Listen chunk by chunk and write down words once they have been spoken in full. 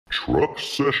Truck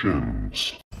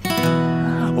Sessions.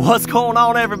 What's going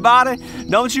on, everybody?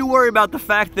 Don't you worry about the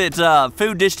fact that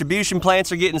food distribution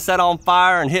plants are getting set on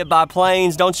fire and hit by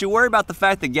planes. Don't you worry about the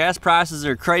fact that gas prices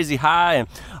are crazy high and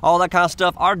all that kind of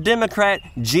stuff. Our Democrat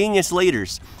genius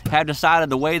leaders have decided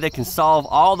the way they can solve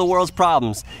all the world's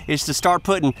problems is to start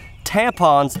putting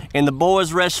tampons in the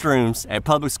boys' restrooms at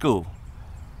public school.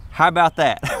 How about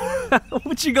that?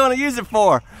 What you gonna use it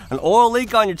for? An oil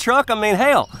leak on your truck? I mean,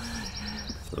 hell.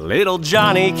 Little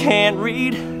Johnny can't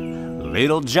read.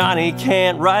 Little Johnny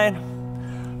can't write.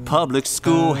 Public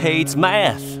school hates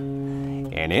math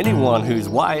and anyone who's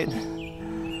white.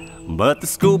 But the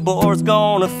school board's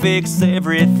gonna fix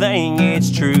everything, it's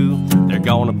true. They're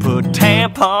gonna put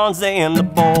tampons in the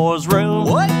boys' room.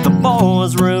 What? The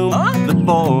boys' room. Huh? The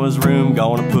boys' room.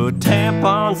 Gonna put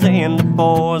tampons in the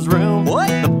boys' room. What?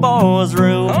 The boys'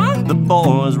 room. Huh? The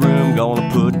boys' room.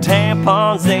 Gonna put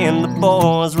tampons in the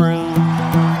boys' room.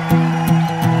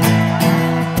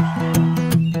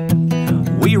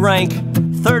 We rank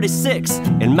 36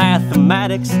 in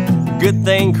mathematics. Good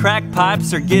thing crack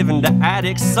pipes are given to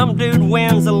addicts. Some dude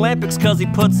wins Olympics cause he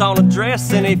puts on a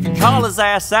dress, and if you call his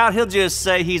ass out, he'll just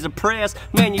say he's oppressed.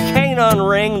 Man, you can't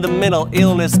unring the mental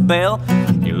illness bell.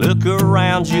 You look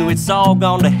around you, it's all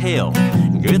gone to hell.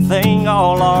 Good thing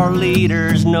all our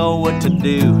leaders know what to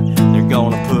do. They're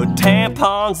gonna put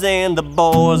tampons in the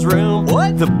boys' room.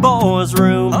 What? The boys'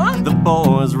 room. Huh? The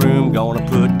boys' room. Gonna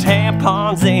put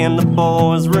tampons in the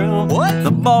boys' room. What? The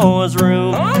boys'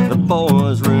 room. Huh? The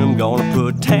boys' room. Gonna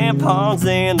put tampons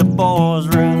in the boys'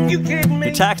 room. You kidding me?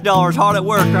 Your tax dollars hard at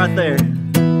work right there.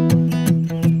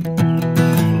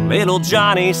 Little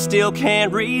Johnny still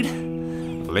can't read.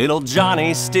 Little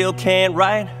Johnny still can't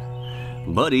write.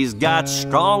 But he's got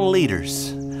strong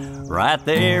leaders right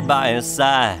there by his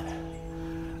side.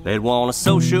 They'd want a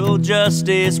social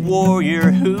justice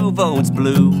warrior who votes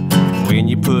blue. When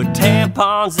you put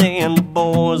tampons in the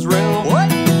boys' room. What?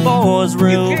 The boys'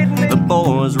 room. The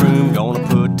boys' room. Gonna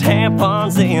put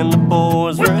tampons in the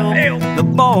boys' room. The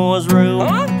boys' room.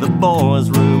 Huh? The boys'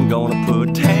 room. Gonna put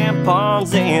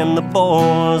tampons in the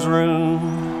boys'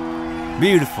 room.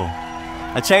 Beautiful.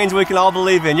 A change we can all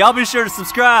believe in. Y'all be sure to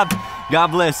subscribe. God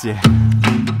bless you.